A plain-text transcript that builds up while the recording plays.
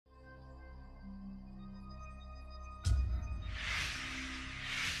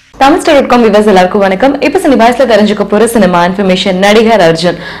தமிழ்ஸ்டார்.com viewers எல்லாருக்கும் வணக்கம். இப்போ சினிமாஸ்ல தெரிஞ்சுக்க போற சினிமா இன்ஃபர்மேஷன். நடிகர்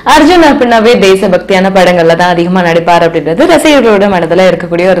அர்ஜுன் அப்படின்னாவே தேசபக்தியான படங்கள்ல தான் அதிகமா நடிப்பார் அப்படின்றது ரசிகர்களோட மனதில்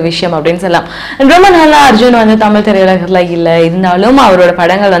இருக்கக்கூடிய ஒரு விஷயம் அப்படின்னு சொல்லலாம். ரொம்ப நாளா அர்ஜுன் தமிழ் திரையுலகத்துல இல்ல, இருந்தாலும் அவரோட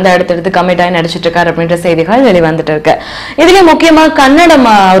படங்கள் அடுத்தடுத்து கமிட் ஆகி நடிச்சிட்டு இருக்காரு அப்படின்ற செய்திகள் வெளிவந்துட்டு இருக்கு. இதுலயும் முக்கியமா கன்னடம்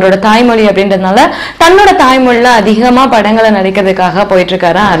அவரோட தாய்மொழி அப்படின்றதுனால தன்னோட தாய்மொழியில அதிகமா படங்களை நடிக்கிறதுக்காக போயிட்டு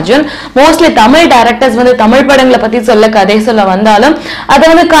இருக்காரு அர்ஜுன். மோஸ்ட்லி தமிழ் டைரக்டர்ஸ் தமிழ் படங்களை பத்தி கதை சொல்ல வந்தாலும்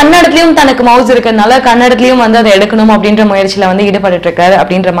அதை கன்னடத்திலயும் தனக்கு மவுஸ் இருக்கிறதுனால கன்னடத்திலயும் அதை எடுக்கணும் அப்படின்ற முயற்சியில ஈடுபட்டு இருக்காரு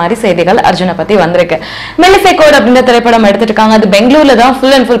அப்படின்ற மாதிரி செய்திகள் அர்ஜுனை பத்தி வந்திருக்கு. மெல்லிசை கோட் அப்படின்ற திரைப்படம் எடுத்துட்டு இருக்காங்க. அது பெங்களூர்ல தான்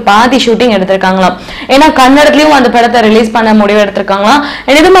ஃபுல் அண்ட் ஃபுல் பாதி ஷூட்டிங் எடுத்திருக்காங்களாம். ஏன்னா கன்னடத்திலயும் அந்த படத்தை ரிலீஸ் பண்ண முடிவு எடுத்திருக்காங்களாம்.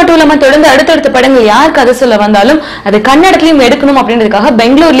 இது மட்டும் இல்லாம தொடர்ந்து அடுத்தடுத்த படங்கள் யார் கதை சொல்ல வந்தாலும் அது கன்னடத்திலயும் எடுக்கணும் அப்படின்றதுக்காக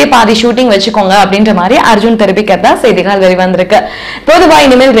பெங்களூர்லயே பாதி ஷூட்டிங் வச்சுக்கோங்க அப்படின்ற மாதிரி அர்ஜுன் தெரிவிக்கிறதா செய்திகள் வெளிவந்திருக்கு. பொதுவா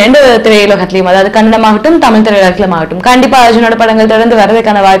இனிமேல் ரெண்டு திரையுலகத்திலையும், அதாவது கன்னடமாகட்டும் தமிழ் திரையுலகத்திலும் ஆகட்டும், கண்டிப்பா அர்ஜுனோட படங்கள் தொடர்ந்து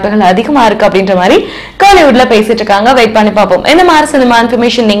வரதுக்கான வாய்ப்புகள் அதிகமா இருக்கு அப்படின்ற மாதிரி காலிவுட்ல பேசிட்டு இருக்காங்க. வெயிட் பண்ணி பார்ப்போம். என்ன மாதிரி சினிமா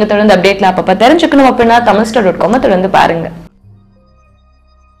இன்ஃபர்மேஷன் நீங்க தொடர்ந்து அப்டேட்ல அப்பப்ப தெரிஞ்சுக்கணும் அப்படின்னா தமிழ்ஸ்டார்.com தொடர்ந்து பாருங்க.